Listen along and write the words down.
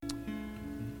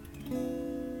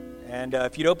And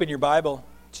if you'd open your Bible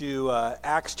to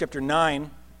Acts chapter 9,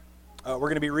 we're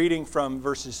going to be reading from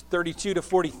verses 32 to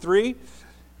 43.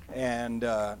 And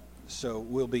so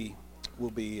we'll be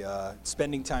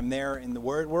spending time there in the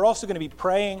Word. We're also going to be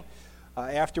praying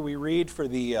after we read for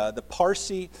the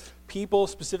Parsi people,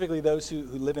 specifically those who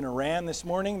live in Iran this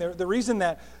morning. The reason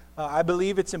that I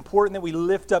believe it's important that we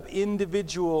lift up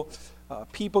individual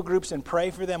people groups and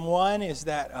pray for them, one is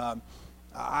that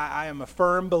I am a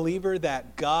firm believer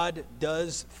that God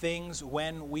does things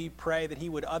when we pray that he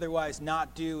would otherwise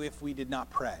not do if we did not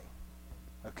pray.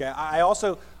 Okay. I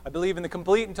believe in the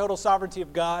complete and total sovereignty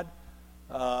of God,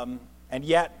 and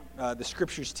yet the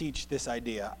Scriptures teach this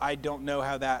idea. I don't know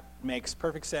how that makes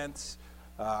perfect sense.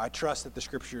 I trust that the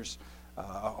Scriptures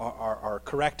are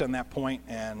correct on that point,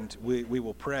 and we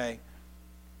will pray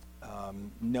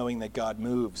knowing that God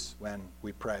moves when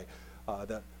we pray.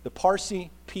 The Parsi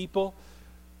people,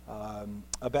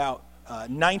 about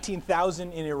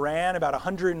 19,000 in Iran, about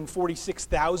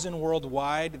 146,000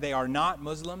 worldwide. They are not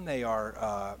Muslim. They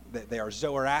are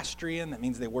Zoroastrian. That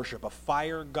means they worship a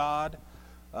fire god.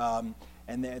 And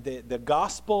the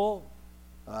gospel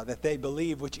that they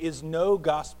believe, which is no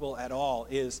gospel at all,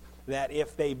 is that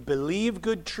if they believe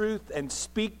good truth and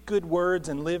speak good words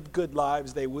and live good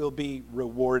lives, they will be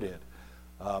rewarded.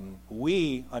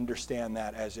 We understand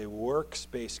that as a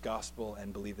works-based gospel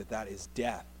and believe that that is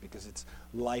death because it's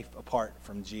life apart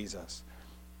from Jesus.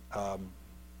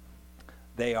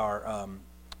 They are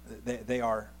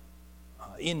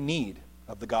in need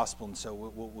of the gospel, and so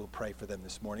we'll pray for them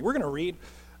this morning. We're going to read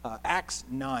Acts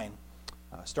 9,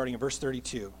 starting in verse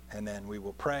 32, and then we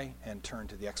will pray and turn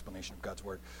to the explanation of God's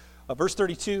word. Verse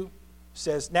 32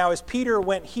 says, "Now as Peter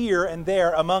went here and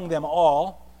there among them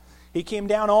all, he came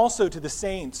down also to the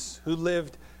saints who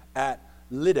lived at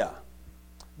Lydda.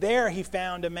 There he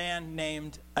found a man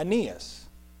named Aeneas,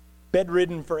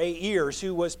 bedridden for 8 years,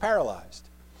 who was paralyzed.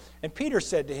 And Peter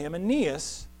said to him,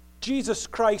 'Aeneas, Jesus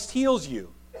Christ heals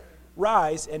you.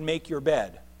 Rise and make your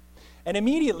bed.' And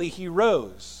immediately he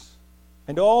rose,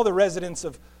 and all the residents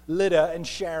of Lydda and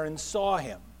Sharon saw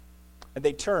him, and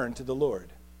they turned to the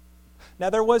Lord. Now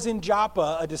there was in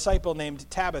Joppa a disciple named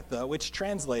Tabitha, which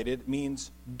translated means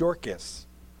Dorcas.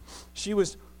 She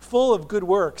was full of good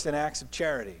works and acts of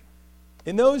charity.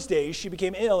 In those days she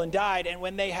became ill and died, and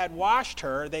when they had washed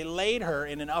her, they laid her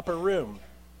in an upper room.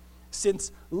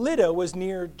 Since Lydda was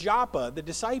near Joppa, the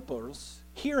disciples,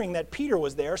 hearing that Peter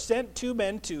was there, sent 2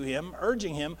 men to him,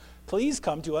 urging him, 'Please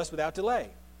come to us without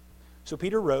delay.' So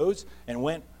Peter rose and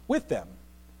went with them.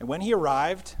 And when he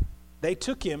arrived, they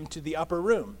took him to the upper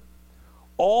room.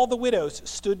 All the widows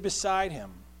stood beside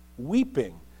him,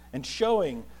 weeping and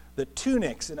showing the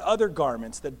tunics and other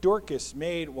garments that Dorcas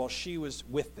made while she was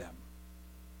with them.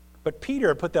 But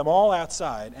Peter put them all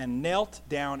outside and knelt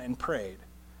down and prayed.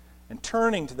 And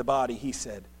turning to the body, he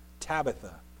said,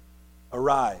 'Tabitha,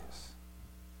 arise.'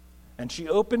 And she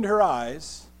opened her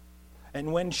eyes,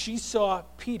 and when she saw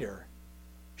Peter,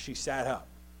 she sat up.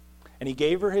 And he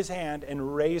gave her his hand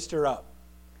and raised her up.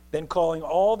 Then calling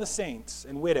all the saints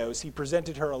and widows, he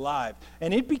presented her alive.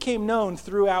 And it became known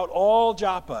throughout all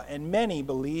Joppa, and many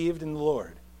believed in the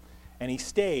Lord. And he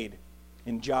stayed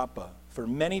in Joppa for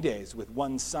many days with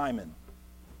one Simon,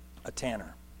 a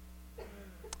tanner."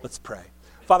 Let's pray.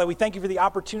 Father, we thank you for the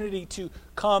opportunity to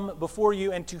come before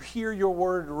you and to hear your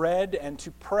word read and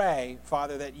to pray,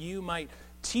 Father, that you might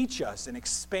teach us and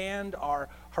expand our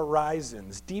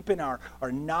horizons, deepen our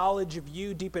knowledge of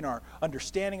you, deepen our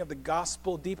understanding of the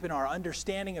gospel, deepen our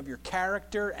understanding of your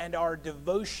character and our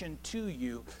devotion to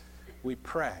you, we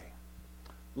pray.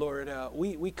 Lord,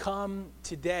 we come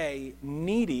today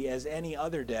needy as any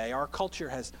other day. Our culture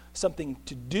has something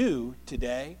to do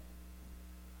today,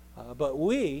 but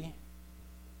we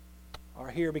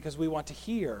are here because we want to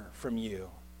hear from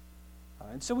you.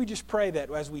 And so we just pray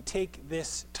that as we take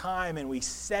this time and we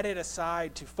set it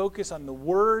aside to focus on the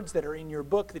words that are in your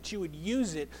book, that you would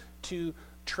use it to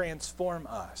transform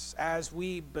us. As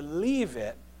we believe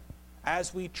it,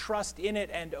 as we trust in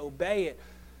it and obey it,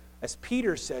 as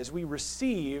Peter says, we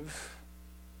receive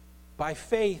by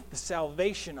faith the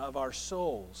salvation of our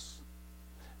souls.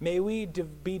 May we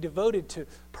be devoted to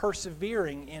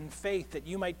persevering in faith, that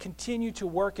you might continue to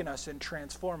work in us and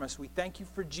transform us. We thank you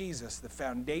for Jesus, the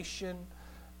foundation,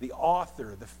 the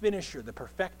author, the finisher, the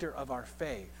perfecter of our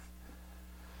faith.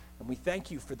 And we thank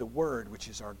you for the word, which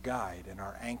is our guide and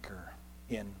our anchor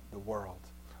in the world.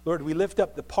 Lord, we lift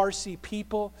up the Parsi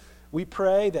people. We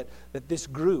pray that this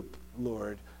group,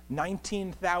 Lord,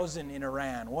 19,000 in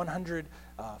Iran,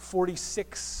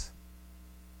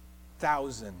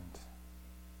 146,000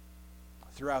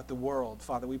 throughout the world.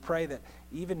 Father, we pray that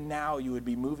even now you would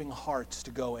be moving hearts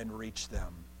to go and reach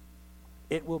them.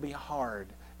 It will be hard.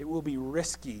 It will be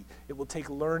risky. It will take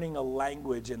learning a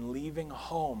language and leaving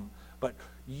home. But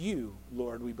you,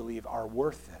 Lord, we believe, are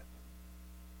worth it.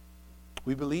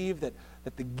 We believe that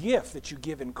the gift that you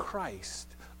give in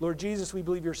Christ, Lord Jesus, we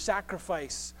believe your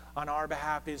sacrifice on our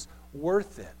behalf is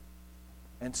worth it.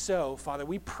 And so, Father,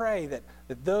 we pray that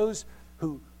those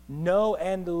who know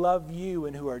and love you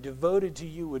and who are devoted to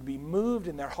you would be moved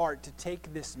in their heart to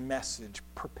take this message.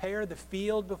 Prepare the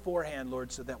field beforehand,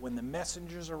 Lord, so that when the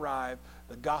messengers arrive,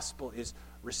 the gospel is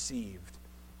received.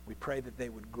 We pray that they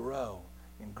would grow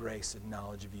in grace and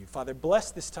knowledge of you. Father,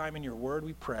 bless this time in your word,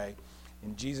 we pray.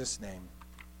 In Jesus' name,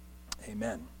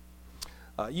 amen.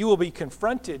 You will be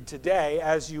confronted today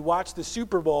as you watch the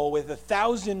Super Bowl with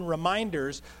 1,000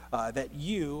 reminders that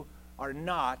you are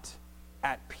not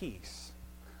at peace.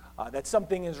 That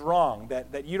something is wrong,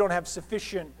 that you don't have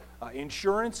sufficient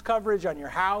insurance coverage on your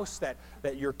house, that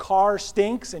your car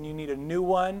stinks and you need a new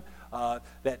one,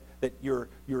 that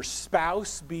your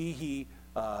spouse, be he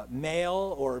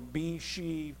male or be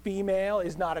she female,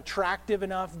 is not attractive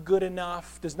enough, good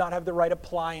enough, does not have the right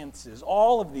appliances.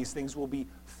 All of these things will be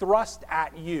thrust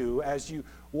at you as you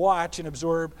watch and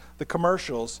absorb the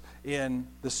commercials in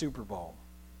the Super Bowl.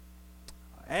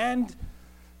 And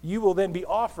you will then be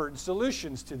offered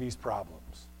solutions to these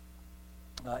problems.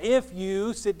 If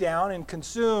you sit down and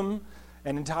consume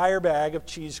an entire bag of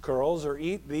cheese curls or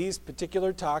eat these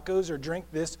particular tacos or drink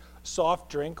this soft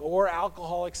drink or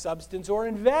alcoholic substance or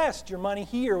invest your money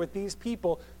here with these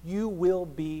people, you will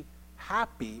be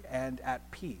happy and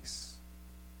at peace.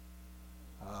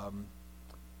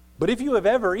 But if you have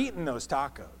ever eaten those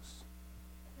tacos,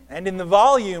 and in the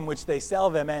volume which they sell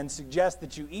them and suggest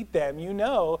that you eat them, you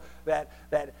know that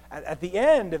at the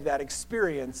end of that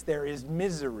experience there is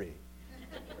misery,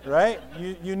 right?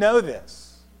 You know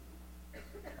this.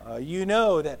 You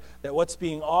know that what's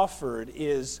being offered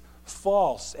is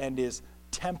false and is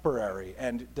temporary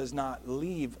and does not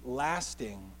leave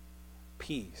lasting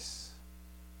peace.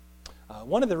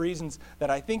 One of the reasons that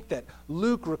I think that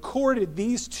Luke recorded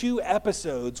these two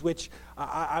episodes, which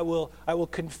I will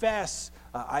confess,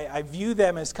 I view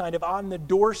them as kind of on the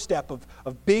doorstep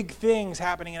of big things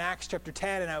happening in Acts chapter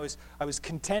 10, and I was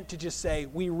content to just say,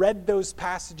 we read those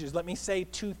passages. Let me say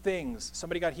two things.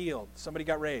 Somebody got healed. Somebody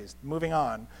got raised. Moving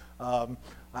on.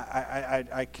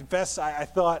 I confess, I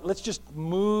thought, let's just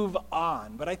move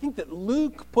on. But I think that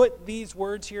Luke put these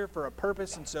words here for a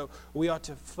purpose, and so we ought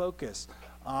to focus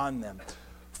on them.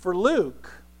 For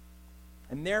Luke,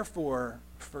 and therefore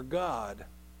for God,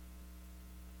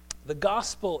 the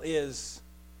gospel is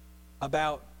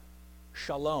about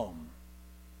shalom,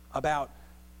 about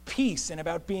peace, and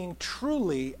about being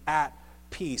truly at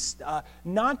peace.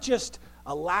 Not just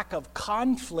a lack of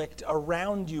conflict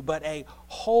around you, but a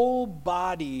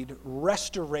whole-bodied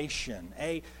restoration,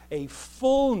 a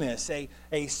fullness, a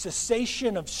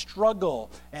cessation of struggle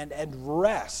and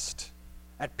rest,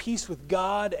 at peace with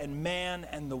God and man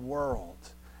and the world.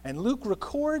 And Luke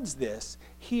records this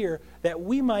here that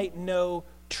we might know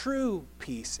true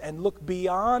peace and look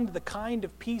beyond the kind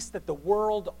of peace that the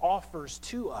world offers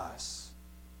to us,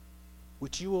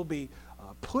 which you will be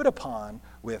put upon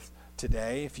with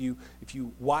today if you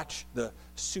watch the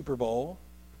Super Bowl.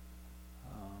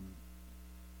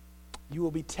 You will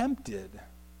be tempted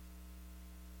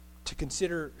to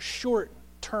consider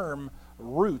short-term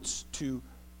routes to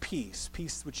peace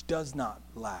which does not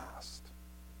last.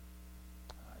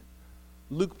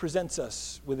 Luke presents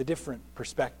us with a different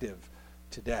perspective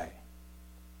today.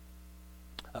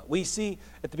 We see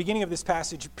at the beginning of this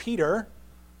passage Peter,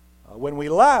 when we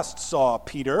last saw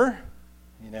Peter,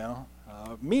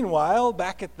 meanwhile,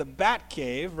 back at the Bat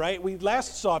Cave, right, we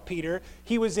last saw Peter.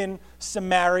 He was in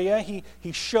Samaria.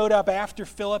 He showed up after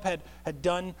Philip had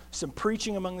done some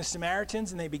preaching among the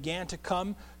Samaritans, and they began to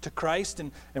come to Christ.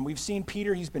 And we've seen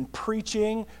Peter. He's been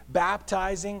preaching,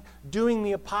 baptizing, doing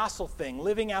the apostle thing,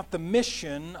 living out the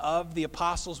mission of the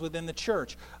apostles within the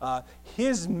church.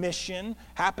 His mission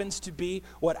happens to be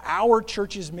what our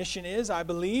church's mission is, I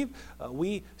believe.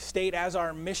 We state as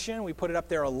our mission, we put it up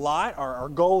there a lot, our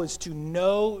goal is to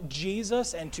know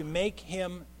Jesus and to make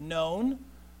him known.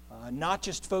 Not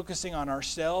just focusing on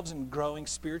ourselves and growing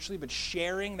spiritually, but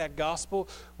sharing that gospel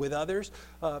with others.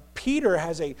 Peter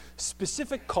has a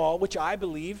specific call, which I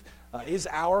believe is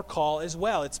our call as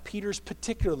well. It's Peter's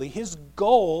particularly. His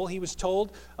goal, he was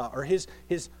told, or his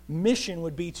mission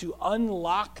would be to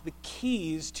unlock the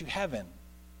keys to heaven.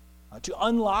 to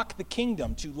unlock the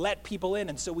kingdom, to let people in.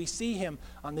 And so we see him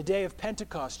on the day of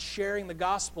Pentecost sharing the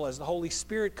gospel as the Holy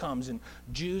Spirit comes and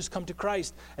Jews come to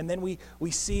Christ. And then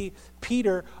we see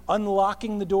Peter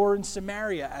unlocking the door in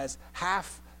Samaria as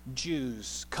half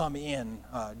Jews come in,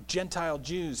 Gentile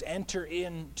Jews enter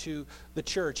into the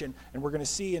church. And we're going to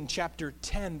see in chapter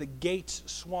 10 the gates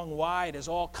swung wide as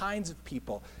all kinds of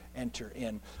people enter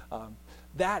in.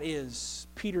 That is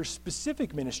Peter's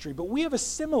specific ministry, but we have a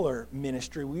similar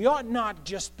ministry. We ought not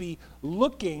just be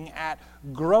looking at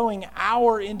growing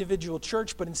our individual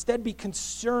church, but instead be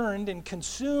concerned and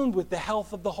consumed with the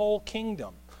health of the whole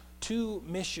kingdom. Two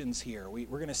missions here. We're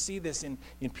going to see this in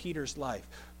Peter's life.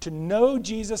 To know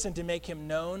Jesus and to make him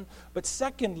known, but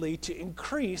secondly, to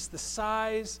increase the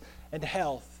size and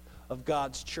health of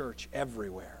God's church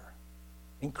everywhere.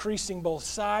 Increasing both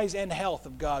size and health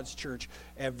of God's church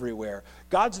everywhere.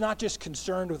 God's not just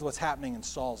concerned with what's happening in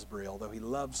Salisbury, although he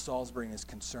loves Salisbury and is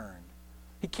concerned.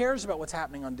 He cares about what's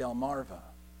happening on Delmarva,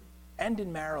 and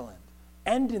in Maryland,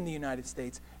 and in the United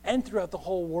States, and throughout the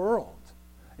whole world.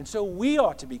 And so we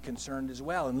ought to be concerned as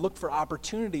well and look for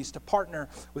opportunities to partner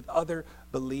with other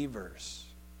believers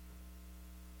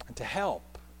and to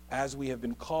help as we have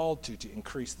been called to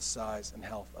increase the size and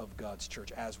health of God's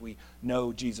church as we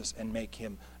know Jesus and make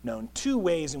him known. Two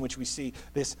ways in which we see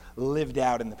this lived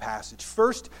out in the passage.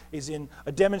 First is in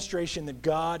a demonstration that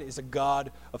God is a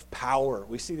God of power.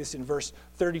 We see this in verse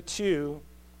 32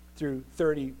 through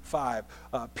 35.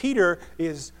 Peter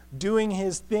is doing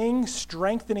his thing,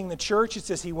 strengthening the church. It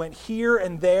says he went here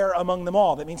and there among them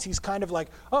all. That means he's kind of like,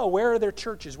 oh, where are their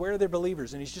churches? Where are their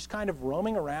believers? And he's just kind of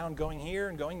roaming around, going here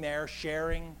and going there,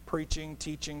 sharing, preaching,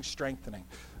 teaching, strengthening.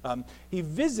 He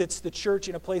visits the church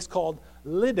in a place called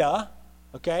Lydda.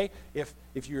 Okay, if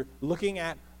you're looking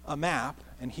at a map,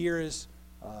 and here is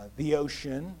the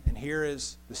ocean, and here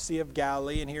is the Sea of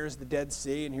Galilee, and here is the Dead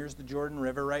Sea, and here's the Jordan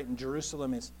River, right? And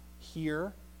Jerusalem is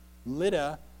here.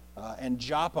 Lydda and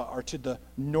Joppa are to the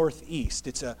northeast.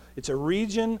 It's a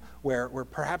region where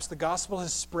perhaps the gospel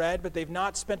has spread, but they've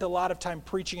not spent a lot of time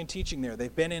preaching and teaching there.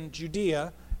 They've been in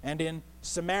Judea and in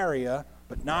Samaria,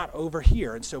 but not over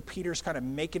here. And so Peter's kind of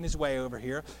making his way over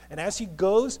here. And as he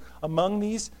goes among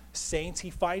these saints,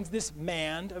 he finds this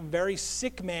man, a very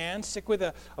sick man, sick with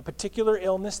a particular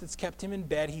illness that's kept him in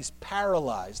bed. He's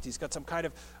paralyzed. He's got some kind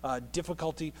of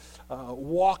difficulty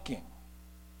walking,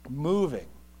 moving.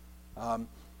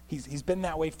 He's been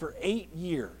that way for 8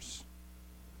 years.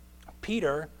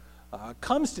 Peter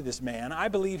comes to this man. I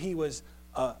believe he was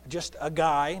just a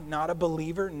guy, not a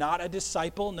believer, not a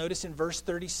disciple. Notice in verse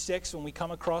 36, when we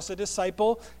come across a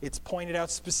disciple, it's pointed out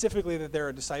specifically that they're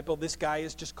a disciple. This guy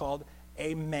is just called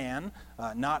a man,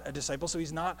 not a disciple, so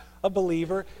he's not a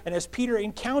believer. And as Peter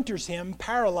encounters him,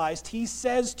 paralyzed, he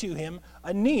says to him,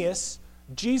 Aeneas,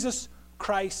 Jesus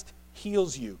Christ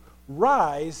heals you.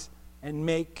 Rise and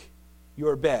make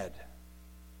your bed.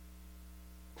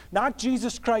 Not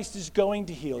Jesus Christ is going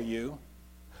to heal you,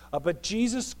 but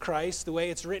Jesus Christ, the way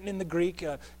it's written in the Greek,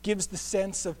 gives the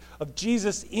sense of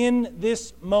Jesus in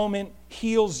this moment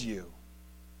heals you.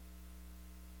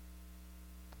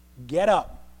 Get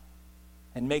up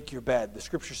and make your bed. The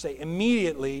scriptures say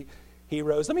immediately he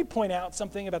rose. Let me point out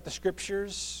something about the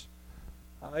scriptures.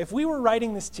 If we were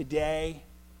writing this today,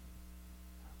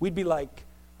 we'd be like,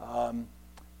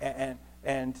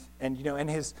 and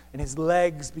his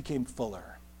legs became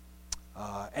fuller,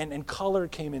 and color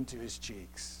came into his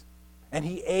cheeks, and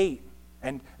he ate,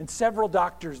 and several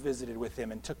doctors visited with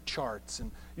him and took charts,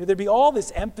 and there'd be all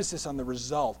this emphasis on the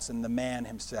results and the man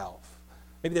himself.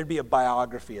 Maybe there'd be a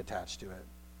biography attached to it.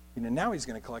 Now he's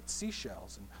going to collect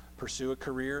seashells and pursue a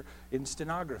career in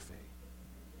stenography,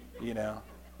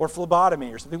 or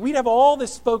phlebotomy or something. We'd have all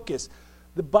this focus.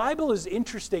 The Bible is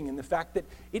interesting in the fact that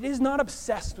it is not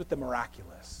obsessed with the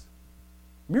miraculous.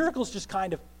 Miracles just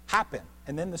kind of happen,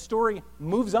 and then the story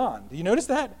moves on. Do you notice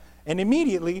that? And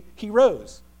immediately he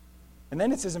rose. And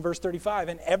then it says in verse 35,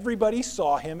 and everybody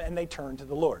saw him and they turned to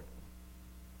the Lord.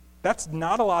 That's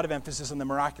not a lot of emphasis on the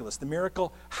miraculous. The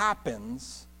miracle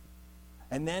happens,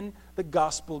 and then the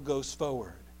gospel goes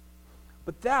forward.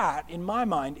 But that, in my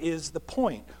mind, is the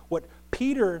point. What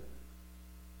Peter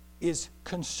is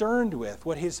concerned with,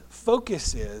 what his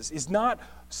focus is not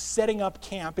setting up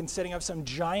camp and setting up some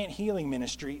giant healing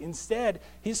ministry. Instead,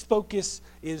 his focus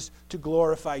is to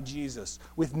glorify Jesus.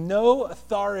 With no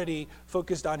authority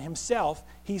focused on himself,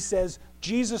 he says,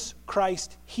 Jesus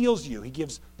Christ heals you. He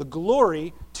gives the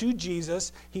glory to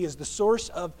Jesus. He is the source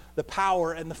of the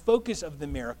power and the focus of the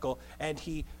miracle, and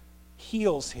he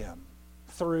heals him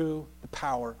through the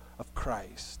power of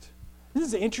Christ. This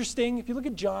is interesting. If you look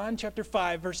at John chapter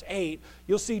 5, verse 8,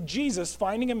 you'll see Jesus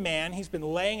finding a man. He's been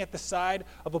laying at the side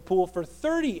of a pool for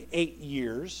 38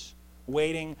 years,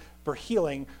 waiting for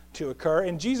healing to occur.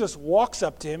 And Jesus walks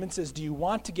up to him and says, "Do you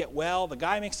want to get well?" The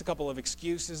guy makes a couple of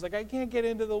excuses, like, "I can't get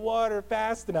into the water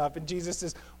fast enough." And Jesus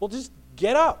says, "Well, just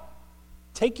get up,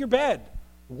 take your bed,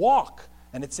 walk."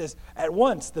 And it says, at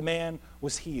once the man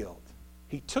was healed.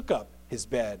 He took up his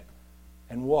bed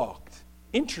and walked.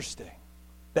 Interesting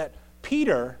that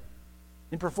Peter,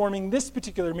 in performing this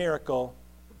particular miracle,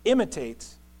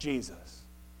 imitates Jesus.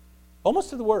 Almost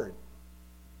to the word.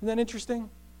 Isn't that interesting?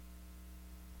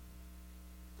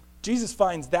 Jesus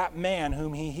finds that man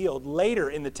whom he healed later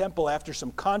in the temple after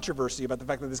some controversy about the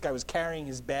fact that this guy was carrying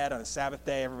his bed on a Sabbath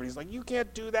day. Everybody's like, "You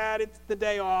can't do that. It's the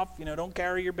day off. Don't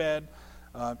carry your bed.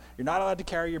 You're not allowed to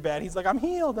carry your bed." He's like, I'm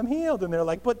healed. And they're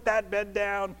like, "Put that bed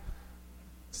down.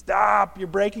 Stop. You're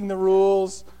breaking the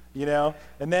rules."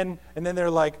 And then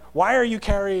they're like, "Why are you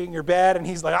carrying your bed?" And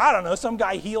he's like, "I don't know, some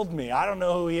guy healed me. I don't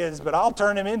know who he is, but I'll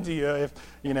turn him into you if."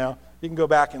 You can go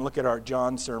back and look at our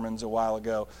John sermons a while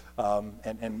ago.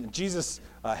 And Jesus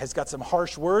has got some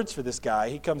harsh words for this guy.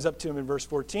 He comes up to him in verse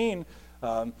 14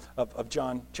 of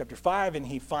John chapter 5, and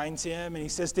he finds him and he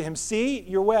says to him, "See,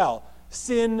 you're well.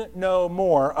 Sin no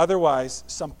more, otherwise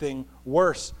something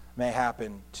worse may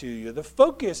happen to you." The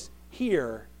focus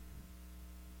here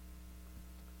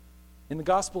in the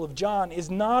Gospel of John is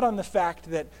not on the fact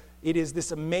that it is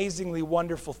this amazingly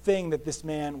wonderful thing that this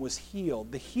man was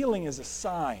healed. The healing is a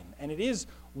sign, and it is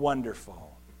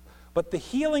wonderful. But the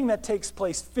healing that takes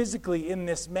place physically in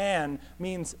this man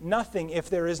means nothing if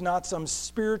there is not some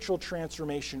spiritual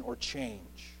transformation or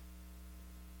change.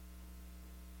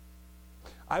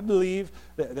 I believe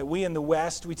that we in the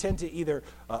West, we tend to either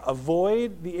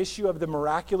avoid the issue of the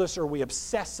miraculous or we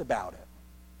obsess about it.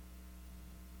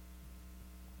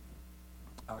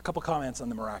 A couple comments on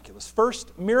the miraculous.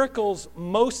 First, miracles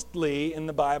mostly in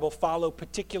the Bible follow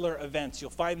particular events. You'll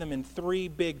find them in three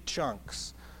big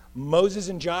chunks. Moses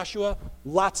and Joshua,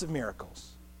 lots of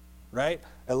miracles, right?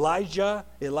 Elijah,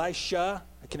 Elisha,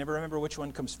 I can never remember which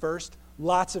one comes first,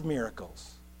 lots of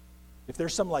miracles. If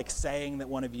there's some saying that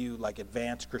one of you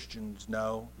advanced Christians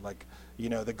know,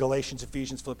 the Galatians,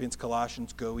 Ephesians, Philippians,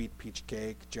 Colossians, go eat peach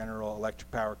cake, General Electric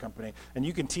Power Company, and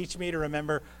you can teach me to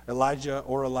remember Elijah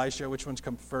or Elisha, which ones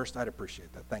come first, I'd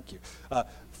appreciate that. Thank you.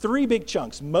 Three big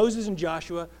chunks: Moses and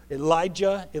Joshua,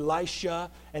 Elijah, Elisha,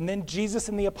 and then Jesus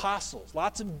and the apostles.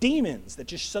 Lots of demons that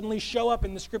just suddenly show up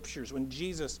in the scriptures when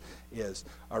Jesus is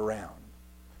around.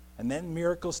 And then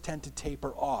miracles tend to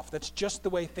taper off. That's just the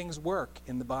way things work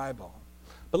in the Bible.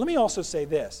 But let me also say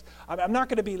this. I'm not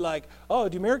going to be like, "Oh,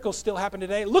 do miracles still happen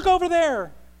today? Look over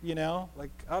there."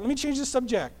 Let me change the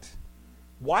subject.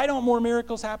 Why don't more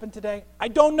miracles happen today? I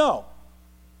don't know.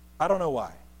 I don't know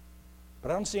why.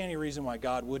 But I don't see any reason why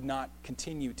God would not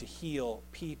continue to heal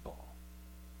people.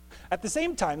 At the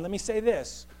same time, let me say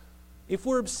this. If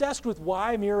we're obsessed with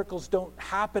why miracles don't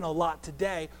happen a lot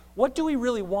today, what do we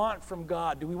really want from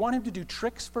God? Do we want him to do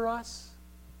tricks for us?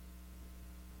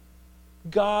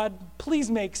 God, please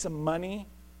make some money.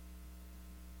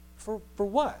 For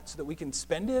what? So that we can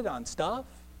spend it on stuff?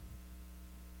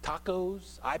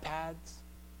 Tacos, iPads,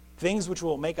 things which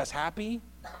will make us happy,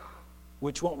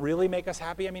 which won't really make us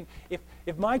happy. I mean,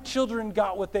 if my children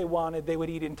got what they wanted, they would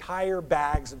eat entire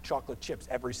bags of chocolate chips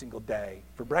every single day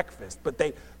for breakfast. But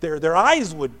their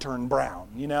eyes would turn brown,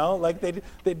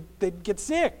 they'd get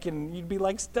sick, and you'd be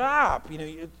like, "Stop!"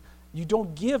 You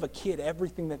don't give a kid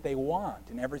everything that they want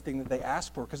and everything that they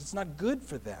ask for because it's not good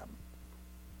for them.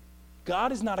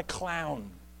 God is not a clown.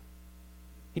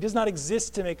 He does not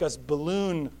exist to make us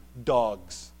balloon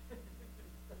dogs,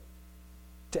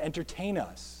 to entertain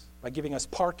us by giving us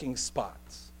parking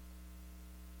spots.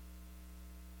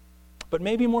 But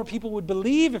maybe more people would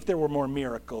believe if there were more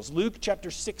miracles. Luke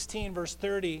chapter 16, verse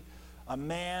 30, a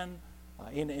man,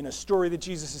 in a story that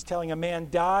Jesus is telling, a man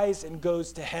dies and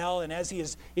goes to hell, and as he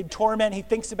is in torment, he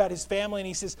thinks about his family, and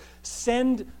he says,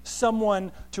 "Send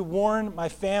someone to warn my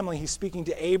family." He's speaking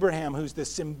to Abraham, who's the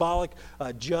symbolic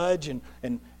judge and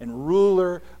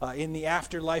ruler in the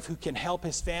afterlife who can help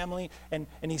his family. And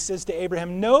he says to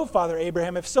Abraham, "No, Father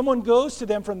Abraham, if someone goes to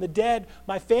them from the dead,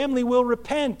 my family will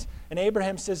repent." And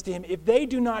Abraham says to him, "If they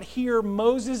do not hear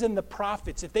Moses and the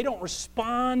prophets, if they don't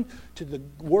respond to the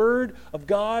word of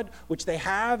God, which they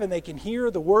have, and they can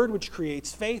hear the word which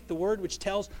creates faith, the word which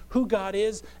tells who God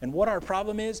is and what our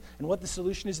problem is and what the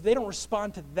solution is, if they don't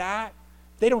respond to that,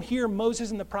 if they don't hear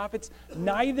Moses and the prophets,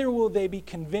 neither will they be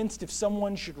convinced if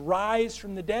someone should rise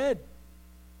from the dead."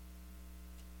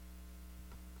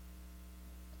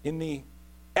 In the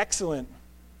excellent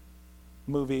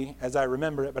movie as I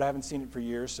remember it, but I haven't seen it for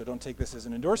years, so don't take this as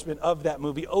an endorsement of that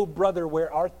movie, Oh Brother,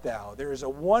 Where Art Thou? There is a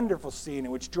wonderful scene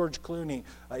in which George Clooney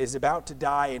is about to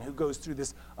die and who goes through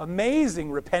this amazing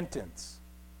repentance.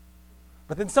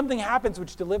 But then something happens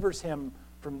which delivers him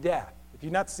from death. If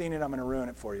you've not seen it, I'm going to ruin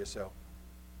it for you, so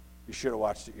you should have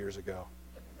watched it years ago.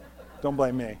 Don't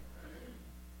blame me.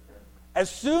 As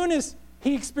soon as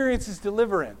he experiences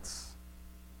deliverance,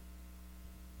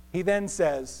 he then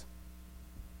says,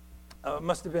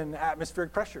 must have been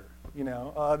atmospheric pressure,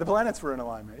 the planets were in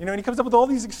alignment. And he comes up with all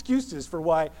these excuses for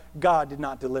why God did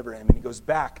not deliver him, and he goes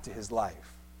back to his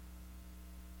life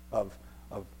of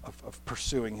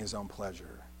pursuing his own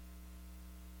pleasure.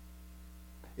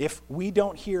 If we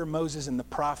don't hear Moses and the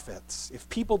prophets, if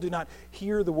people do not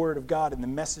hear the word of God and the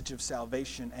message of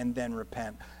salvation and then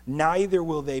repent, neither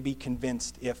will they be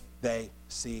convinced if they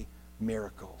see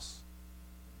miracles.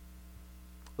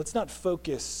 Let's not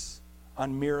focus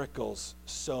on miracles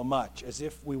so much as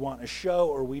if we want a show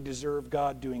or we deserve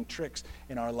God doing tricks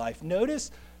in our life.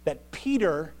 Notice that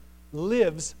Peter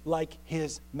lives like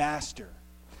his master.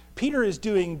 Peter is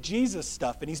doing Jesus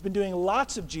stuff, and he's been doing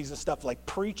lots of Jesus stuff like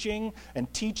preaching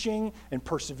and teaching and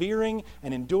persevering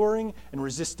and enduring and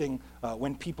resisting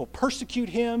when people persecute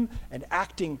him and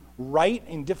acting right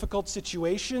in difficult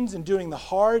situations and doing the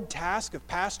hard task of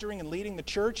pastoring and leading the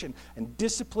church and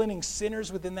disciplining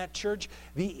sinners within that church.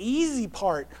 The easy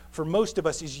part for most of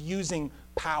us is using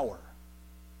power.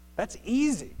 That's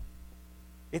easy.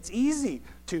 It's easy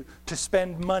to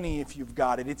spend money if you've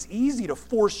got it. It's easy to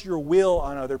force your will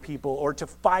on other people or to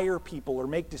fire people or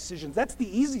make decisions. That's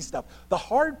the easy stuff. The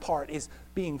hard part is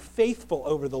being faithful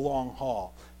over the long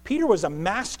haul. Peter was a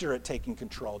master at taking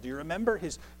control. Do you remember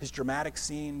his dramatic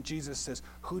scene? Jesus says,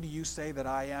 "Who do you say that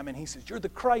I am?" And he says, "You're the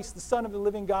Christ, the Son of the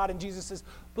living God." And Jesus says,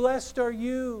 "Blessed are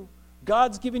you.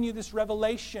 God's given you this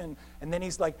revelation." And then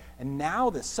he's like, "And now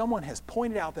that someone has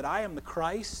pointed out that I am the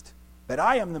Christ, that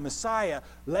I am the Messiah,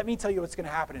 let me tell you what's going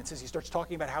to happen." And it says he starts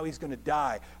talking about how he's going to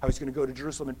die, how he's going to go to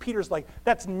Jerusalem. And Peter's like,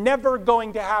 "That's never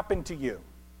going to happen to you.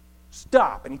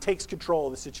 Stop." And he takes control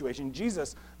of the situation.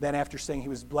 Jesus, then after saying he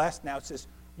was blessed, now says,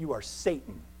 "You are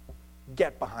Satan.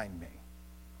 Get behind me.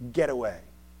 Get away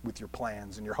with your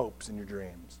plans and your hopes and your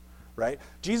dreams." Right?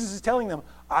 Jesus is telling them,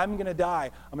 "I'm going to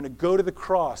die. I'm going to go to the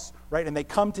cross." Right? And they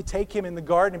come to take him in the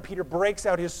garden, and Peter breaks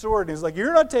out his sword and he's like,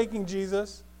 "You're not taking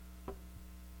Jesus."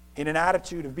 In an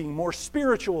attitude of being more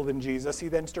spiritual than Jesus, he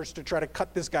then starts to try to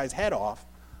cut this guy's head off.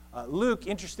 Luke,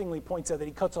 interestingly, points out that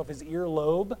he cuts off his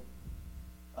earlobe,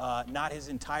 not his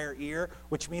entire ear,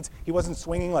 which means he wasn't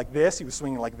swinging like this. He was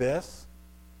swinging like this,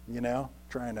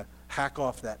 trying to hack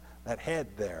off that head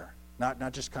there.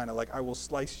 Not just kind of like, "I will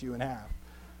slice you in half."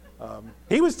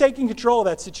 He was taking control of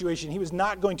that situation. He was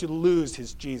not going to lose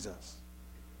his Jesus.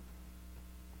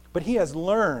 But he has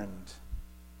learned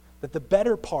that the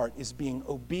better part is being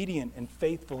obedient and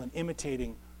faithful and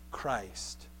imitating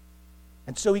Christ.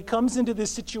 And so he comes into this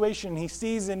situation, he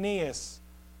sees Aeneas,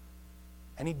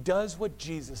 and he does what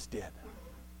Jesus did.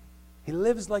 He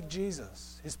lives like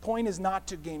Jesus. His point is not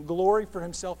to gain glory for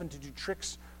himself and to do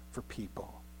tricks for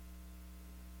people,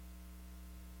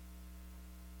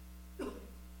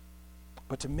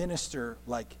 but to minister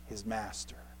like his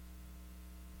master.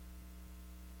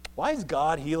 Why is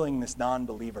God healing this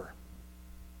non-believer?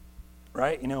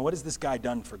 Right? What has this guy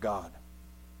done for God?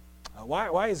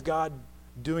 Why is God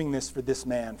doing this for this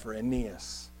man, for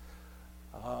Aeneas?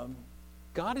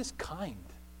 God is kind.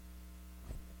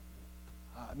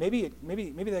 Maybe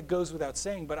that goes without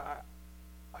saying, but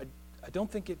I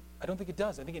don't think it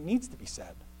does. I think it needs to be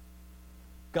said.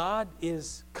 God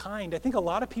is kind. I think a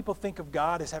lot of people think of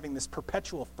God as having this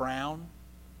perpetual frown.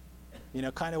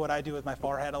 Kind of what I do with my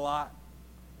forehead a lot.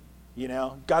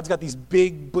 God's got these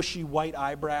big, bushy, white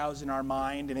eyebrows in our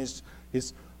mind, and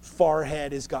his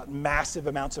forehead has got massive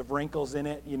amounts of wrinkles in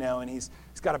it, and he's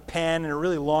got a pen and a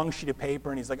really long sheet of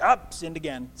paper, and he's like, sinned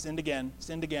again, sinned again,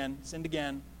 sinned again, sinned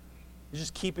again. He's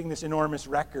just keeping this enormous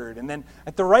record. And then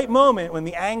at the right moment, when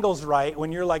the angle's right,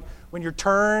 when you're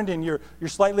turned and you're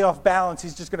slightly off balance,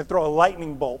 he's just going to throw a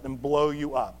lightning bolt and blow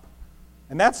you up.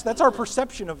 And that's our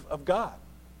perception of God.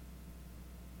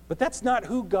 But that's not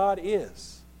who God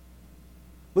is.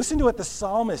 Listen to what the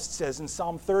psalmist says in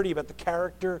Psalm 30 about the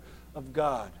character of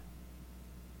God.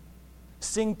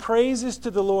 "Sing praises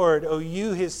to the Lord, O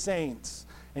you his saints,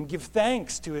 and give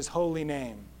thanks to his holy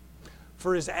name.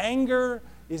 For his anger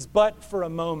is but for a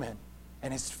moment,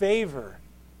 and his favor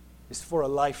is for a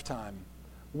lifetime.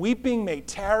 Weeping may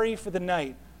tarry for the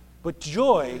night, but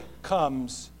joy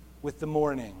comes with the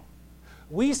morning."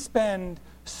 We spend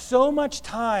so much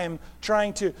time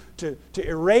trying to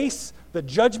erase the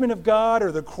judgment of God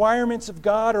or the requirements of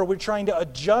God, or we're trying to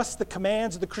adjust the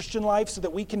commands of the Christian life so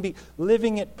that we can be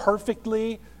living it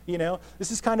perfectly.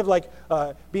 This is kind of like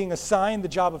being assigned the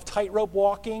job of tightrope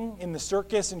walking in the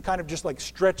circus and kind of just like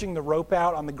stretching the rope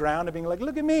out on the ground and being like,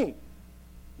 look at me.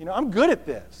 I'm good at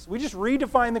this. We just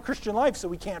redefine the Christian life so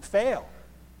we can't fail.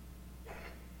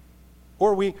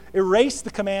 Or we erase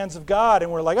the commands of God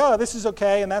and we're like, oh, this is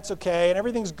okay and that's okay and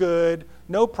everything's good,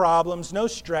 no problems, no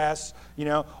stress,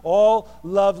 all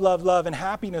love, love, love and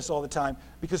happiness all the time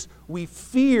because we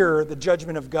fear the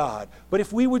judgment of God. But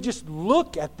if we would just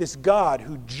look at this God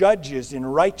who judges in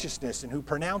righteousness and who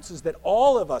pronounces that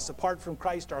all of us apart from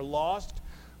Christ are lost,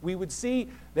 we would see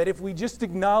that if we just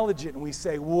acknowledge it and we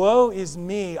say, woe is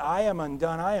me, I am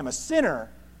undone, I am a sinner,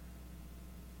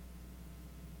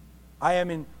 I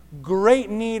am in great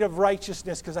need of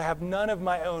righteousness because I have none of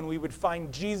my own, we would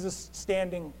find Jesus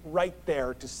standing right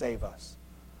there to save us.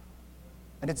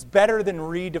 And it's better than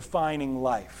redefining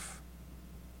life.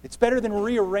 It's better than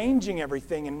rearranging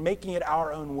everything and making it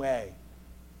our own way.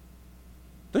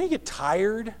 Don't you get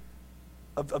tired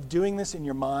of doing this in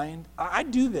your mind? I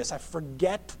do this. I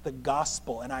forget the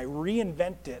gospel and I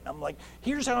reinvent it. I'm like,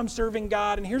 here's how I'm serving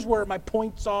God and here's where my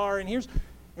points are and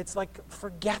it's like,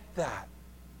 forget that.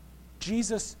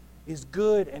 Jesus is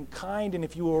good and kind, and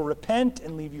if you will repent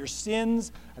and leave your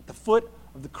sins at the foot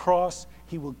of the cross,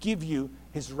 he will give you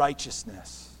his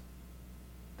righteousness.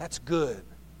 That's good.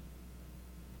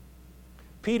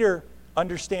 Peter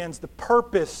understands the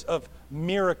purpose of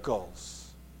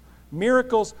miracles.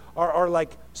 Miracles are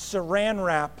like saran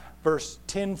wrap versus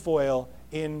tinfoil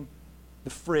in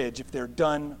the fridge if they're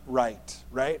done right?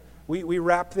 We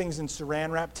wrap things in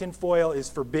saran wrap. Tinfoil is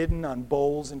forbidden on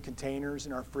bowls and containers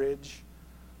in our fridge.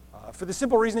 For the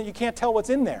simple reason that you can't tell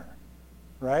what's in there,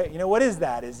 right? What is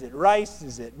that? Is it rice?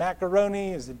 Is it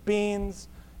macaroni? Is it beans?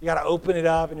 You got to open it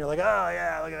up and you're like, oh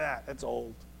yeah, look at that. That's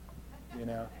old,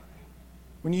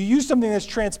 When you use something that's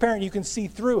transparent, you can see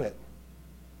through it.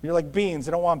 You're like, beans,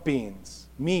 I don't want beans.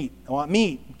 Meat, I want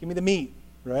meat. Give me the meat,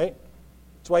 right?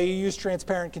 That's why you use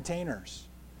transparent containers.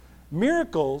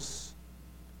 Miracles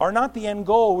are not the end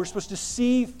goal. We're supposed to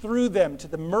see through them to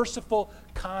the merciful,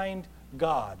 kind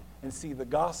God and see the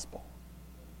gospel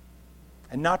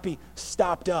and not be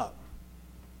stopped up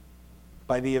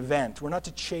by the event. We're not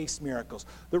to chase miracles.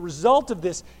 The result of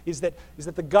this is that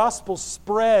the gospel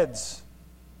spreads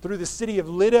through the city of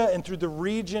Lydda and through the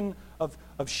region of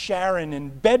Sharon,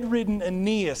 and bedridden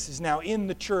Aeneas is now in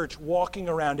the church walking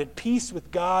around at peace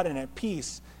with God and at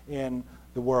peace in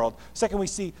the world. Second, we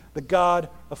see the God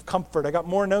of comfort. I got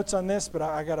more notes on this, but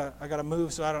I gotta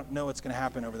move, so I don't know what's going to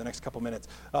happen over the next couple minutes.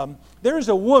 There is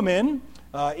a woman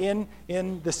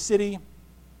in the city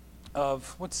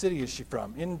of, what city is she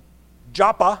from? In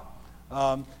Joppa,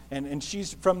 and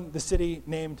she's from the city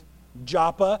named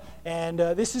Joppa, and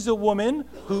this is a woman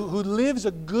who lives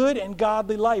a good and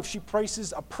godly life. She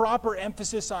places a proper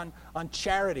emphasis on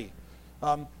charity.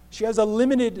 She has a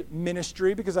limited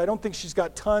ministry because I don't think she's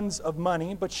got tons of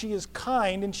money, but she is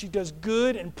kind and she does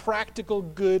good and practical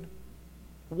good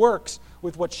works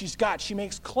with what she's got. She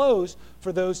makes clothes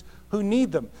for those who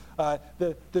need them.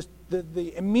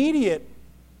 The immediate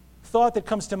thought that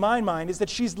comes to my mind is that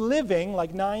she's living,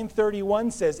 like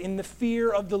 9:31 says, in the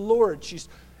fear of the Lord. She's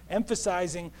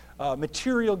emphasizing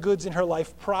material goods in her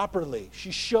life properly.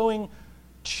 She's showing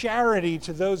charity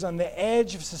to those on the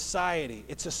edge of society.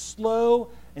 It's a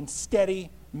slow and steady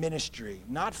ministry,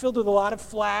 not filled with a lot of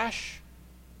flash,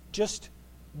 just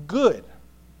good.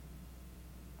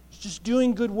 Just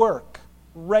doing good work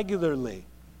regularly,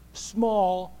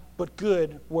 small but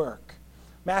good work.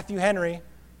 Matthew Henry,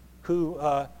 who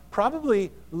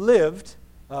probably lived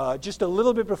just a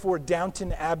little bit before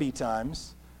Downton Abbey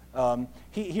times,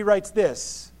 he writes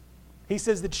this. He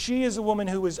says that she is a woman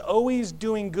who is always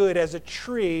doing good as a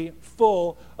tree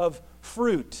full of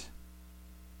fruit.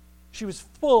 She was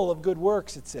full of good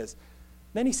works, it says.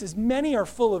 Then he says, many are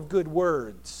full of good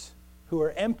words who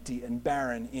are empty and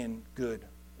barren in good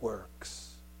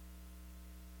works.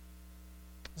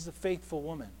 This is a faithful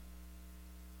woman.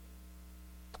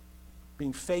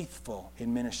 Being faithful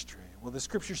in ministry. Well, the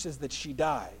scripture says that she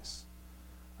dies.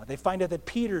 They find out that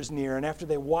Peter's near, and after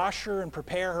they wash her and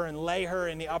prepare her and lay her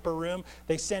in the upper room,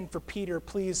 they send for Peter,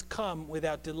 please come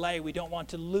without delay. We don't want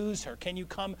to lose her. Can you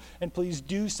come and please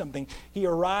do something? He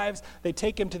arrives. They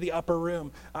take him to the upper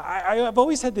room. I've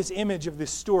always had this image of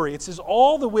this story. It says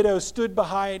all the widows stood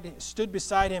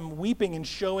beside him, weeping and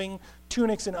showing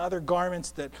tunics and other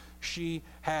garments that she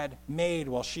had made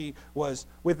while she was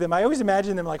with them. I always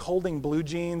imagine them like holding blue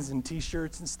jeans and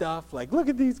t-shirts and stuff, like, look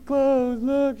at these clothes,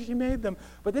 look, she made them.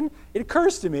 But then it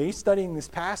occurs to me, studying this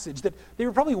passage, that they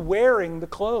were probably wearing the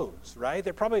clothes, right?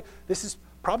 This is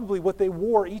probably what they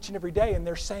wore each and every day, and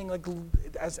they're saying, like,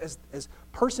 as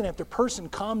person after person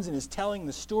comes and is telling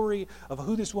the story of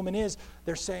who this woman is,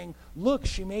 they're saying, look,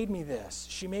 she made me this,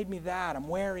 she made me that, I'm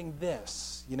wearing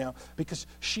this, because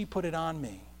she put it on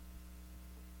me.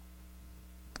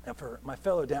 Now, for my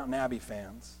fellow Downton Abbey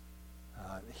fans,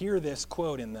 hear this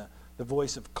quote in the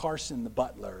voice of Carson the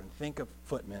butler, and think of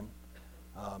Footman.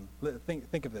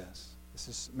 Think of this. This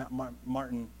is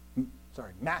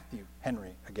Matthew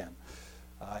Henry again.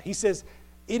 He says,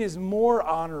 "It is more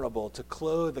honorable to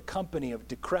clothe the company of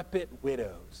decrepit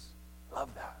widows."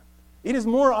 Love that. It is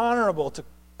more honorable to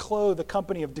clothe the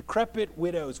company of decrepit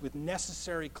widows with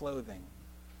necessary clothing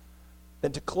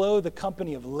than to clothe the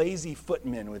company of lazy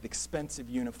footmen with expensive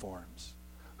uniforms,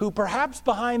 who perhaps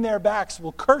behind their backs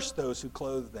will curse those who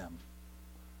clothe them.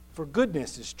 For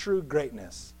goodness is true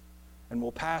greatness, and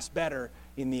will pass better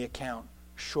in the account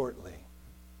shortly.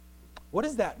 What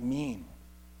does that mean?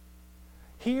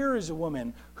 Here is a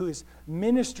woman who is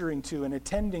ministering to and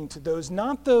attending to those,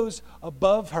 not those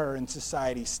above her in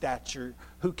society's stature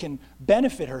who can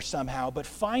benefit her somehow, but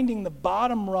finding the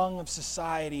bottom rung of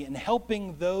society and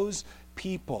helping those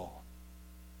people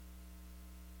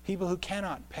who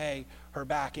cannot pay her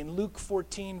back. In Luke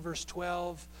 14, verse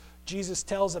 12, Jesus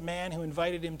tells a man who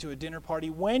invited him to a dinner party,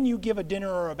 when you give a dinner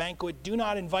or a banquet, do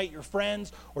not invite your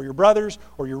friends or your brothers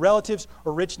or your relatives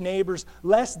or rich neighbors,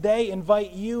 lest they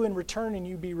invite you in return and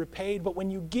you be repaid. But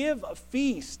when you give a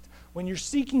feast, when you're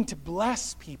seeking to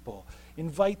bless people,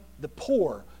 invite the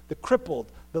poor, the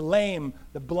crippled, the lame,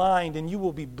 the blind, and you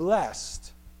will be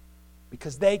blessed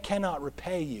because they cannot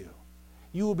repay you.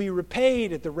 You will be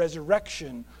repaid at the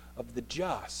resurrection of the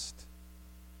just.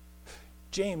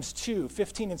 James 2,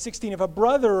 15 and 16, if a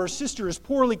brother or sister is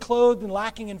poorly clothed and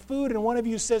lacking in food, and one of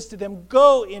you says to them,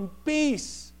 go in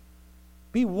peace,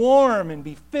 be warm and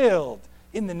be filled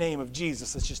in the name of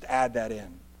Jesus. Let's just add that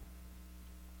in.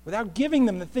 Without giving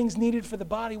them the things needed for the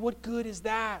body, what good is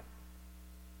that?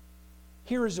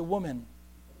 Here is a woman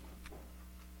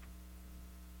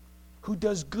who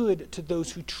does good to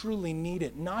those who truly need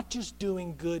it, not just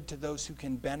doing good to those who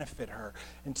can benefit her.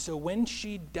 And so when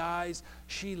she dies,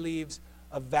 she leaves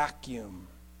a vacuum.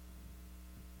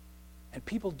 And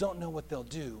people don't know what they'll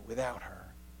do without her.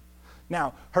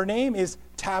 Now, her name is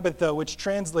Tabitha, which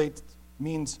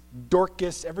means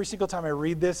Dorcas. Every single time I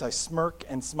read this, I smirk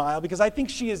and smile because I think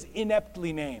she is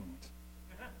ineptly named.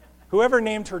 Whoever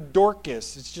named her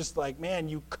Dorcas, it's just like, man,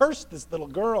 you cursed this little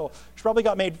girl. She probably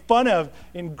got made fun of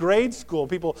in grade school.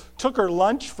 People took her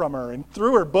lunch from her and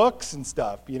threw her books and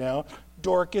stuff,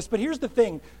 Dorcas. But here's the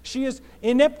thing. She is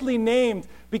ineptly named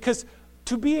because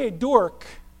to be a dork,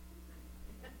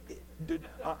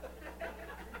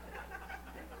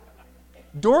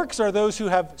 dorks are those who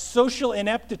have social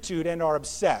ineptitude and are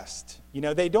obsessed.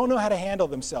 They don't know how to handle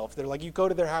themselves. They're like, you go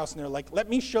to their house and they're like, let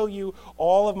me show you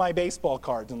all of my baseball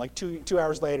cards. And like two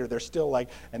hours later, they're still like,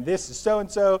 and this is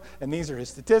so-and-so, and these are his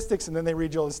statistics. And then they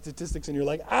read you all the statistics and you're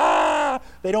like,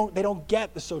 They don't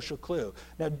get the social clue.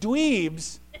 Now,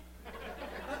 dweebs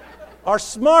are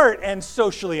smart and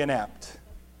socially inept.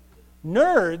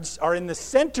 Nerds are in the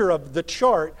center of the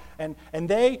chart, and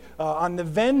they, on the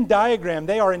Venn diagram,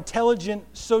 they are intelligent,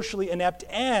 socially inept,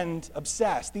 and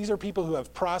obsessed. These are people who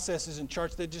have processes and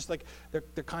charts. They're just like,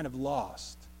 they're kind of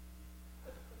lost.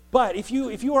 But if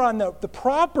you are on the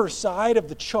proper side of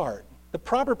the chart, the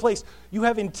proper place, you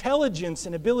have intelligence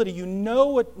and ability. You know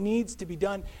what needs to be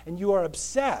done, and you are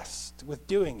obsessed with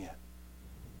doing it.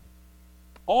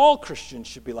 All Christians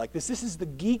should be like this. This is the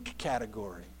geek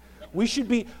category. We should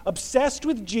be obsessed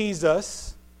with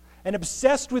Jesus and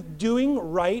obsessed with doing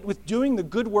right, with doing the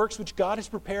good works which God has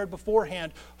prepared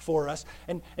beforehand for us,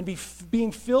 and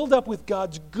being filled up with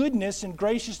God's goodness and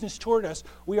graciousness toward us.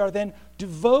 We are then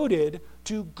devoted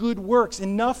to good works,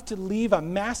 enough to leave a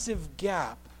massive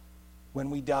gap when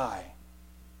we die.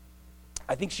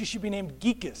 I think she should be named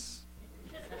Geekus,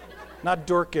 not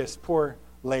Dorcas, poor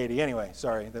lady. Anyway,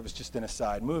 sorry, that was just an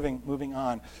aside. Moving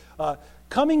on.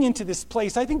 Coming into this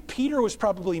place, I think Peter was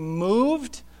probably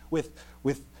moved with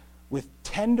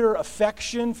tender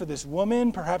affection for this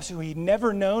woman, perhaps who he'd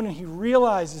never known, and he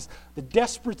realizes the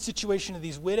desperate situation of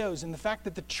these widows and the fact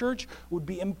that the church would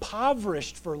be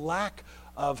impoverished for lack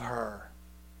of her.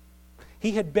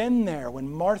 He had been there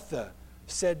when Martha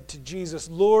said to Jesus,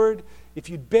 Lord, if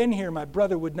you'd been here, my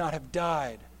brother would not have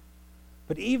died.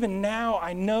 But even now,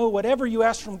 I know whatever you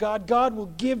ask from God, God will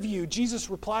give you. Jesus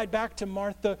replied back to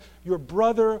Martha, your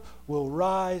brother will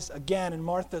rise again. And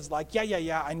Martha's like,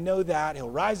 yeah, I know that. He'll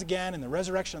rise again in the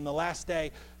resurrection on the last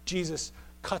day. Jesus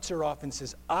cuts her off and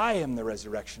says, I am the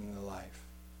resurrection and the life.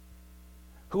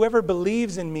 Whoever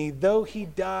believes in me, though he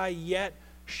die, yet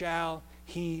shall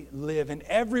he live. And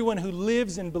everyone who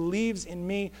lives and believes in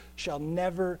me shall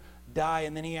never die.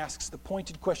 And then he asks the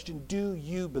pointed question, do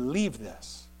you believe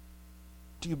this?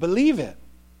 Do you believe it?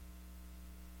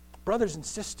 Brothers and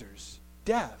sisters,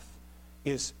 death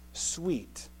is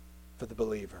sweet for the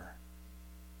believer.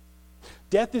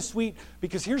 Death is sweet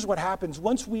because here's what happens.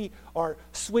 Once we are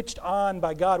switched on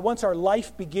by God, once our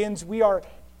life begins, we are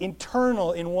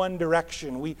internal in one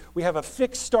direction. We have a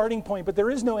fixed starting point, but there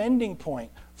is no ending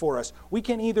point for us. We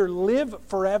can either live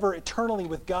forever eternally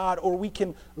with God, or we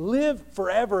can live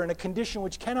forever in a condition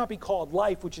which cannot be called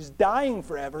life, which is dying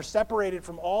forever, separated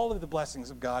from all of the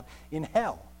blessings of God in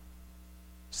hell.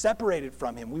 Separated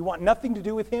from him. We want nothing to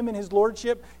do with him and his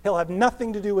lordship. He'll have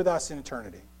nothing to do with us in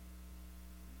eternity.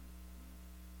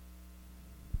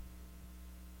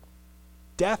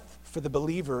 Death for the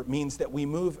believer means that we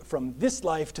move from this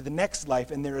life to the next life,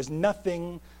 and there is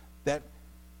nothing that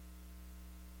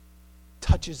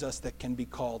touches us that can be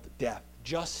called death.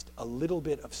 Just a little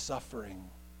bit of suffering.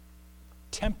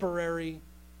 Temporary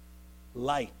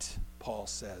light, Paul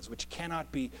says, which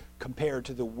cannot be compared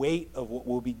to the weight of what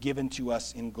will be given to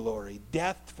us in glory.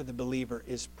 Death for the believer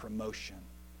is promotion.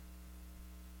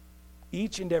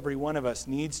 Each and every one of us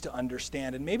needs to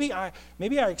understand, and maybe I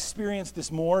experience this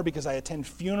more because I attend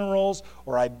funerals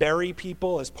or I bury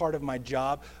people as part of my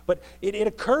job, but it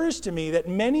occurs to me that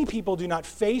many people do not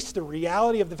face the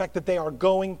reality of the fact that they are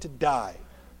going to die,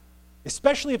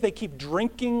 especially if they keep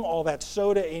drinking all that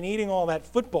soda and eating all that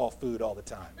football food all the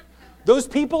time. Those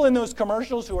people in those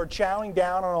commercials who are chowing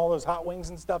down on all those hot wings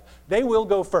and stuff, they will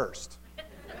go first.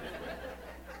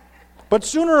 But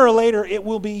sooner or later, it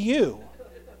will be you.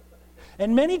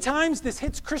 And many times this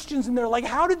hits Christians and they're like,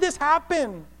 how did this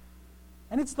happen?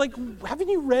 And it's like, haven't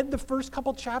you read the first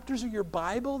couple chapters of your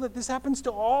Bible that this happens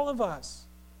to all of us?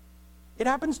 It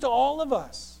happens to all of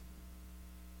us.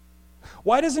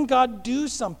 Why doesn't God do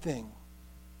something?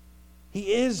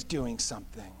 He is doing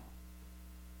something.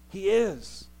 He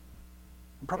is.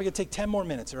 I'm probably going to take 10 more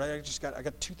minutes, all right? I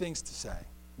got two things to say.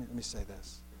 Let me say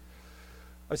this.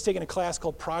 I was taking a class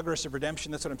called Progress of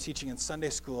Redemption. That's what I'm teaching in Sunday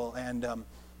school. And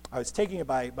I was taking it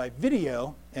by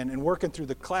video and working through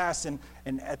the class, and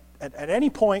at any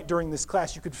point during this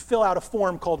class, you could fill out a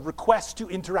form called Request to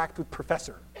Interact with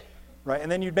Professor, right?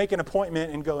 And then you'd make an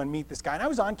appointment and go and meet this guy. And I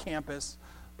was on campus,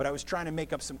 but I was trying to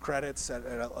make up some credits at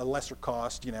a lesser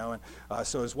cost, and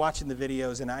so I was watching the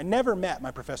videos, and I never met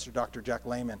my professor, Dr. Jack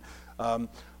Lehman.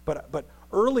 But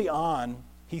early on,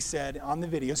 he said on the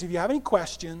videos, if you have any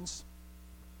questions,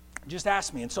 just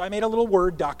ask me. And so I made a little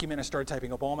Word document. I started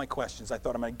typing up all my questions. I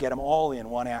thought I'm going to get them all in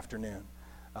one afternoon,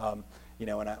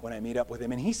 when I meet up with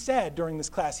him. And he said during this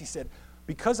class, he said,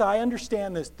 because I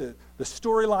understand the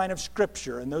storyline of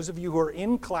Scripture, and those of you who are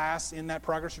in class, in that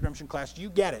Progress Redemption class,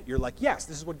 you get it. You're like, yes,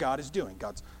 this is what God is doing.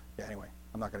 Anyway,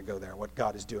 I'm not going to go there, what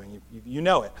God is doing. You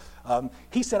know it.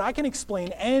 He said, I can explain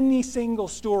any single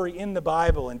story in the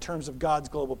Bible in terms of God's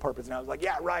global purpose. And I was like,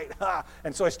 yeah, right. Ha.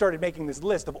 And so I started making this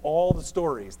list of all the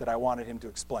stories that I wanted him to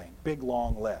explain. Big,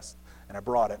 long list. And I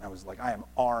brought it, and I was like, I am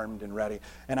armed and ready.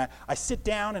 And I sit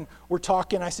down, and we're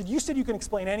talking. I said, you said you can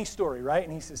explain any story, right?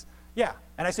 And he says, yeah.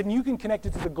 And I said, and you can connect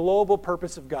it to the global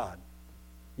purpose of God.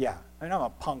 Yeah. I know I'm a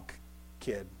punk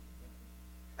kid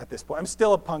at this point. I'm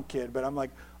still a punk kid, but I'm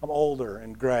older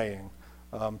and graying.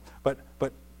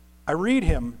 But I read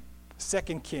him 2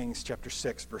 Kings chapter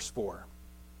 6, verse 4.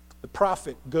 The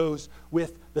prophet goes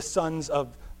with the sons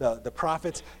of the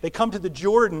prophets. They come to the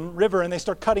Jordan River and they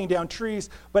start cutting down trees.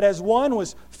 But as one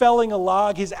was felling a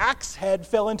log, his axe head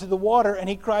fell into the water, and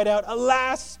he cried out,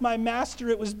 "Alas, my master,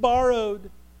 it was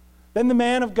borrowed." Then the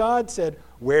man of God said,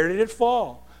 "Where did it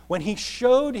fall?" When he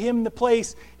showed him the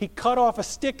place, he cut off a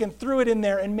stick and threw it in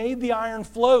there and made the iron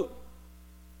float.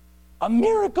 A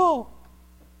miracle.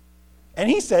 And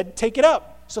he said, "Take it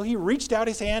up." So he reached out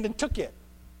his hand and took it.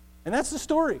 And that's the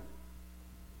story.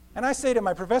 And I say to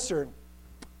my professor,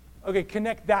 okay,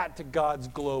 connect that to God's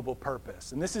global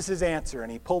purpose. And this is his answer.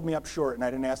 And he pulled me up short, and I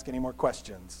didn't ask any more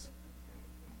questions.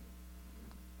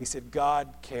 He said, God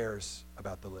cares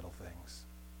about the little things.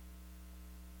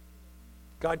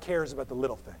 God cares about the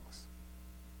little things.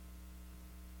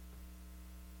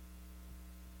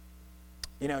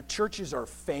 You know, churches are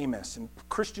famous, and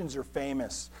Christians are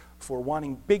famous for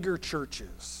wanting bigger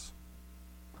churches,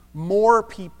 more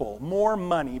people, more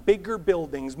money, bigger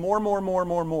buildings, more,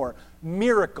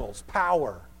 miracles,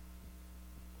 power.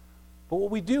 But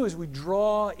what we do is we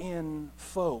draw in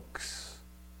folks.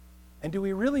 And do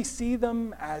we really see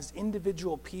them as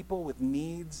individual people with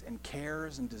needs and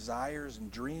cares and desires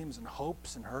and dreams and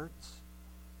hopes and hurts?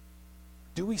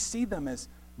 Do we see them as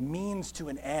means to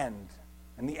an end,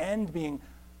 and the end being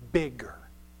bigger,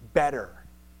 better?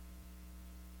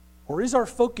 Or is our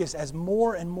focus, as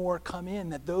more and more come in,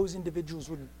 that those individuals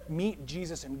would meet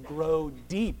Jesus and grow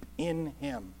deep in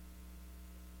him?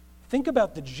 Think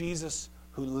about the Jesus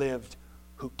who lived,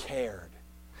 who cared.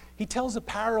 He tells a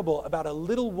parable about a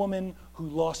little woman who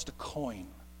lost a coin.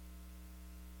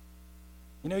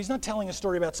 You know, he's not telling a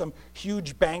story about some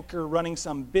huge banker running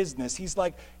some business. He's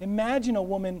like, imagine a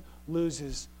woman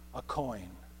loses a coin.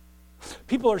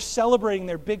 People are celebrating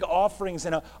their big offerings,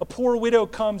 and a poor widow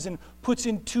comes and puts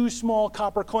in 2 small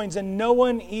copper coins, and no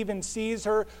one even sees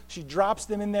her. She drops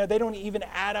them in there. They don't even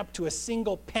add up to a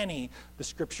single penny. The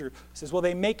scripture says, well,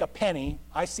 they make a penny.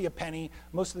 I see a penny.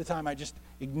 Most of the time I just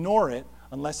ignore it,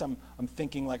 unless I'm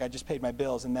thinking like I just paid my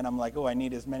bills, and then I'm like, oh, I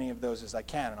need as many of those as I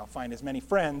can, and I'll find as many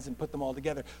friends and put them all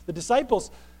together. The disciples,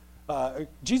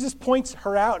 Jesus points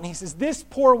her out, and he says, this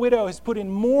poor widow has put in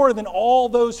more than all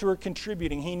those who are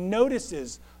contributing. He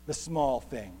notices the small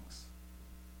things.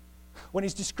 When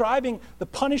he's describing the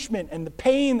punishment and the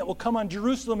pain that will come on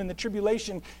Jerusalem in the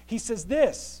tribulation, he says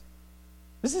this.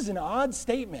 This is an odd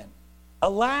statement.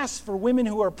 Alas for women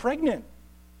who are pregnant,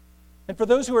 and for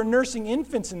those who are nursing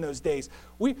infants in those days.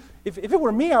 If it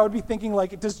were me, I would be thinking,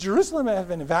 like, does Jerusalem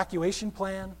have an evacuation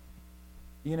plan?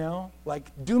 You know, like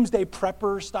doomsday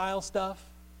prepper style stuff.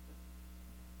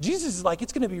 Jesus is like,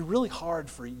 it's going to be really hard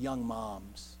for young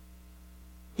moms.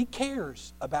 He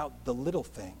cares about the little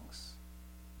things.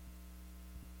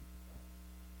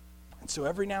 And so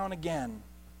every now and again,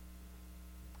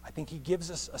 I think he gives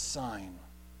us a sign.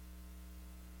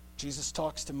 Jesus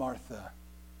talks to Martha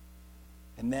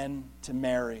and then to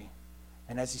Mary.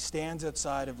 And as he stands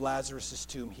outside of Lazarus'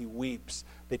 tomb, he weeps.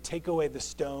 They take away the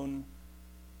stone.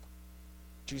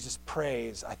 Jesus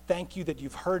prays, I thank you that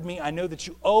you've heard me. I know that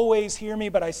you always hear me,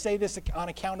 but I say this on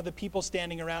account of the people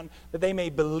standing around, that they may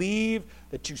believe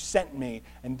that you sent me.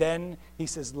 And then he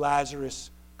says,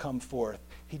 Lazarus, come forth.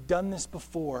 He'd done this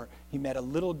before. He met a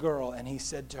little girl, and he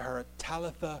said to her,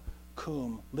 Talitha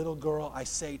cum, little girl, I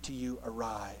say to you,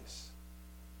 arise.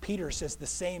 Peter says the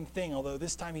same thing, although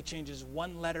this time he changes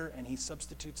one letter and he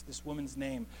substitutes this woman's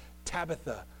name,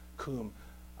 Tabitha cum.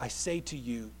 I say to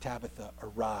you, Tabitha,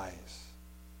 arise.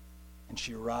 And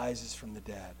she arises from the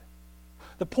dead.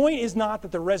 The point is not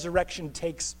that the resurrection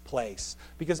takes place,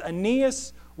 because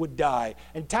Aeneas would die,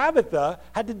 and Tabitha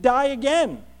had to die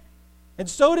again. And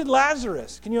so did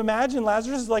Lazarus. Can you imagine?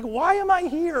 Lazarus is like, why am I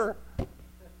here?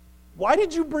 Why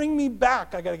did you bring me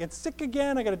back? I got to get sick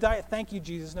again. I got to die. Thank you,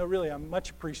 Jesus. No, really, I'm much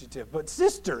appreciative. But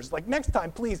sisters, like next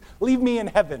time, please, leave me in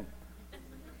heaven.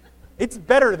 It's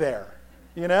better there,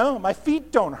 you know? My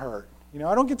feet don't hurt. You know,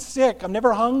 I don't get sick. I'm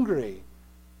never hungry.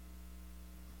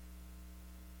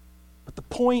 But the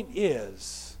point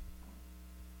is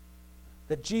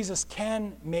that Jesus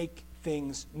can make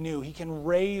things new. He can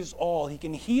raise all. He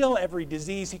can heal every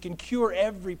disease. He can cure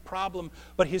every problem.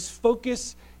 But his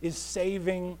focus is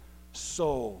saving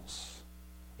souls.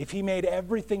 If he made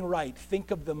everything right, think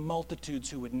of the multitudes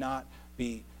who would not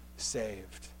be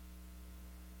saved.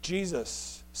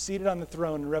 Jesus, seated on the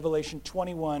throne in Revelation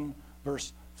 21,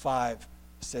 verse 5,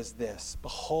 says this,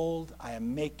 Behold, I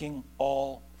am making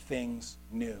all things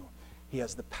new. He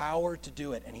has the power to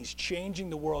do it, and he's changing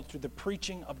the world through the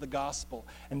preaching of the gospel.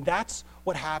 And that's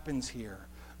what happens here.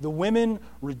 The women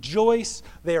rejoice.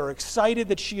 They are excited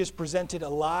that she is presented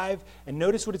alive. And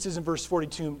notice what it says in verse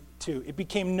 42. It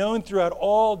became known throughout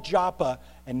all Joppa,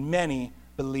 and many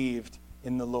believed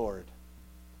in the Lord.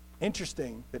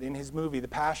 Interesting that in his movie, The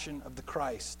Passion of the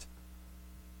Christ,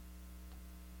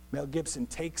 Mel Gibson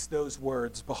takes those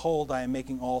words, Behold, I am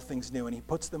making all things new, and he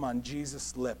puts them on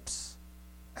Jesus' lips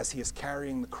as he is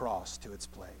carrying the cross to its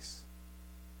place.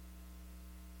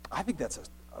 I think that's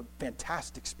a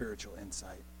fantastic spiritual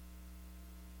insight.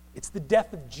 It's the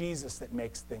death of Jesus that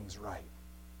makes things right.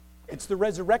 It's the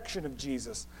resurrection of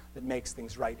Jesus that makes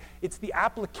things right. It's the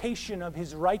application of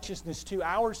his righteousness to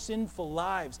our sinful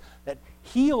lives that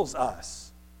heals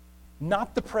us,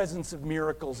 not the presence of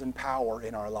miracles and power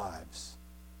in our lives.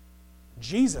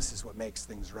 Jesus is what makes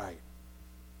things right.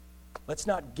 Let's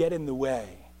not get in the way,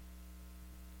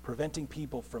 preventing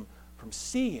people from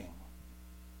seeing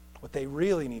what they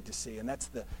really need to see, and that's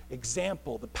the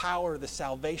example, the power, the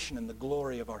salvation, and the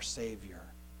glory of our Savior.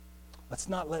 Let's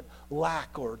not let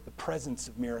lack or the presence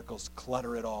of miracles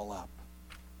clutter it all up.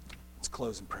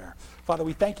 close in prayer. Father,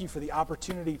 we thank you for the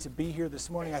opportunity to be here this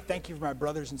morning. I thank you for my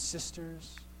brothers and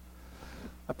sisters.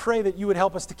 I pray that you would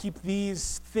help us to keep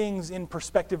these things in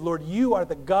perspective. Lord, you are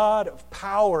the God of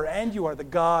power and you are the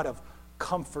God of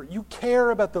comfort. You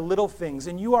care about the little things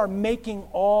and you are making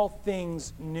all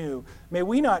things new. May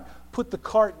we not put the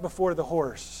cart before the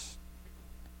horse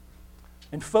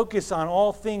and focus on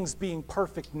all things being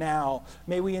perfect now.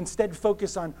 May we instead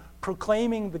focus on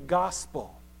proclaiming the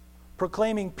gospel,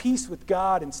 proclaiming peace with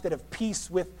God instead of peace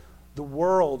with the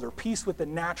world or peace with the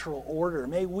natural order.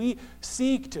 May we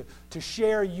seek to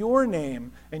share your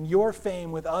name and your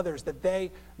fame with others, that they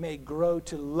may grow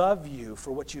to love you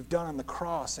for what you've done on the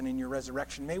cross and in your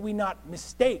resurrection. May we not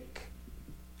mistake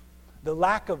the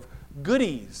lack of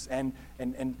goodies and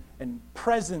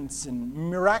presents and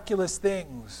miraculous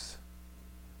things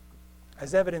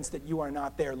as evidence that you are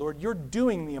not there. Lord, you're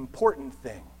doing the important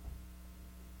thing.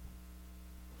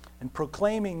 And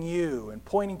proclaiming you and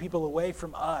pointing people away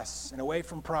from us and away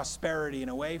from prosperity and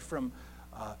away from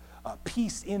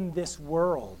peace in this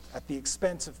world at the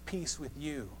expense of peace with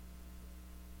you.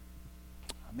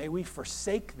 May we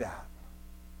forsake that.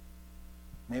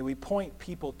 May we point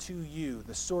people to you,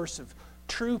 the source of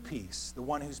true peace, the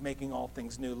one who's making all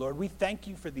things new. Lord, we thank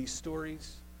you for these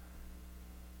stories.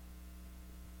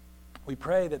 We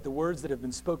pray that the words that have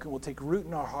been spoken will take root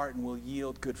in our heart and will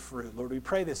yield good fruit. Lord, we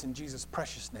pray this in Jesus'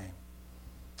 precious name.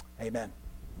 Amen.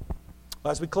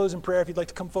 Well, as we close in prayer, if you'd like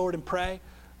to come forward and pray,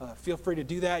 feel free to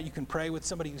do that. You can pray with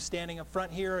somebody who's standing up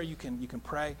front here, or you can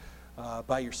pray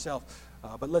by yourself.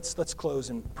 But let's close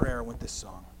in prayer with this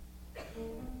song.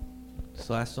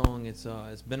 This last song, it's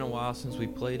been a while since we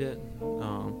played it.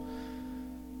 The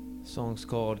song's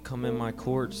called "Come in My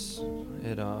Courts."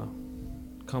 It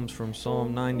comes from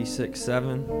Psalm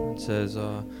 96:7. It says,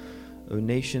 "O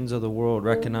nations of the world,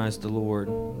 recognize the Lord.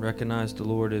 Recognize the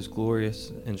Lord as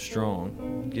glorious and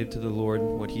strong. Give to the Lord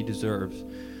what he deserves.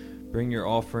 Bring your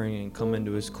offering and come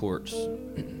into his courts."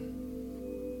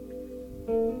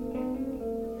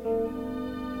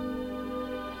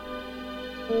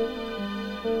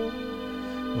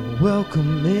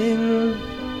 Welcome in.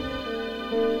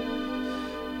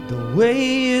 The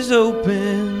way is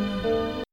open.